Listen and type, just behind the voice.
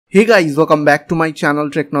Hey guys, welcome back to my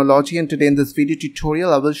channel Technology, and today in this video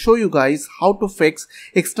tutorial I will show you guys how to fix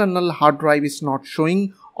external hard drive is not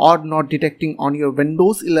showing or not detecting on your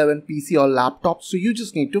Windows 11 PC or laptop. So you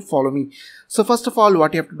just need to follow me. So first of all,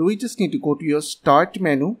 what you have to do, you just need to go to your start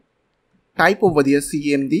menu, type over there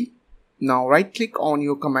cmd. Now right click on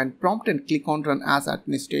your command prompt and click on run as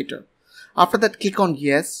administrator. After that click on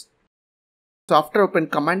yes. So after open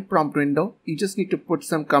command prompt window, you just need to put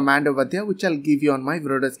some command over there which I'll give you on my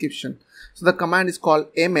video description. So the command is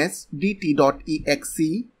called msdt.exe,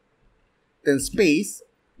 then space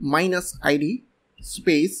 -id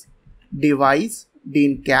space device d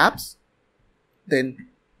in caps, then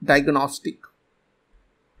diagnostic.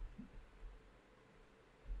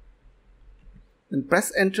 Then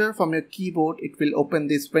press enter from your keyboard. It will open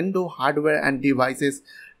this window hardware and devices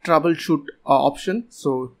troubleshoot option.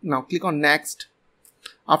 So now click on next.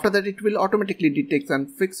 After that it will automatically detect and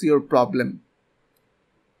fix your problem.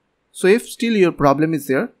 So if still your problem is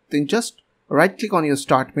there, then just right click on your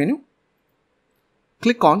start menu,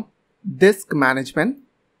 click on disk management.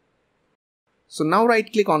 So now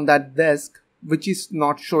right click on that disk which is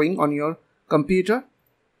not showing on your computer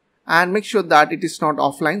and make sure that it is not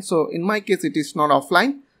offline. So in my case it is not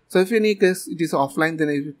offline. So if in any case it is offline, then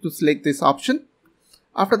you have to select this option.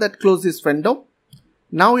 After that close this window.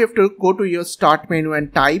 Now you have to go to your start menu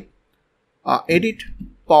and type edit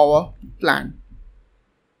power plan.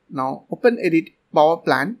 Now open edit power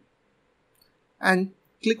plan and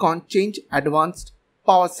click on change advanced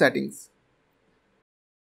power settings.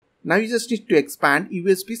 Now you just need to expand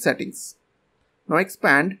USB settings. Now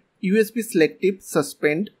expand USB selective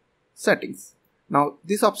suspend settings. Now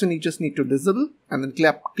this option you just need to disable and then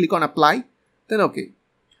click on apply, then OK.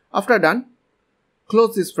 After done,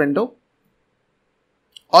 close this window.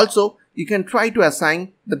 Also, you can try to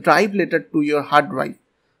assign the drive letter to your hard drive.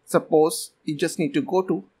 Suppose you just need to go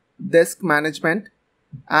to disk management,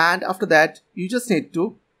 and after that you just need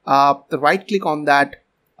to right click on that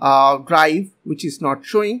drive which is not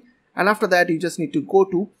showing, and after that you just need to go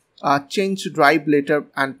to change drive letter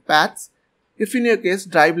and paths. If in your case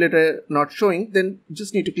drive letter not showing, then you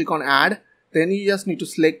just need to click on add. Then you just need to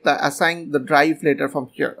select the assign the drive letter from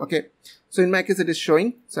here. Okay, so in my case it is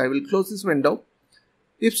showing, so I will close this window.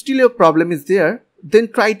 If still your problem is there, then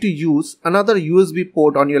try to use another USB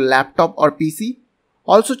port on your laptop or PC.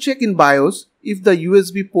 Also check in BIOS if the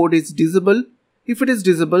USB port is disabled. If it is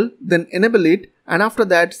disabled, then enable it, and after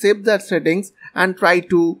that save that settings and try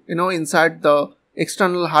to insert the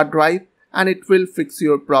external hard drive, and it will fix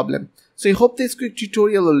your problem. So I hope this quick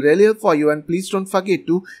tutorial will really help for you, and please don't forget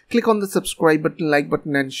to click on the subscribe button, like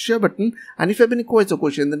button and share button, and if you have any questions or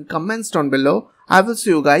questions, then comments down below. I will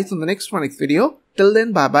see you guys on the next video. Till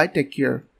then, bye bye, take care.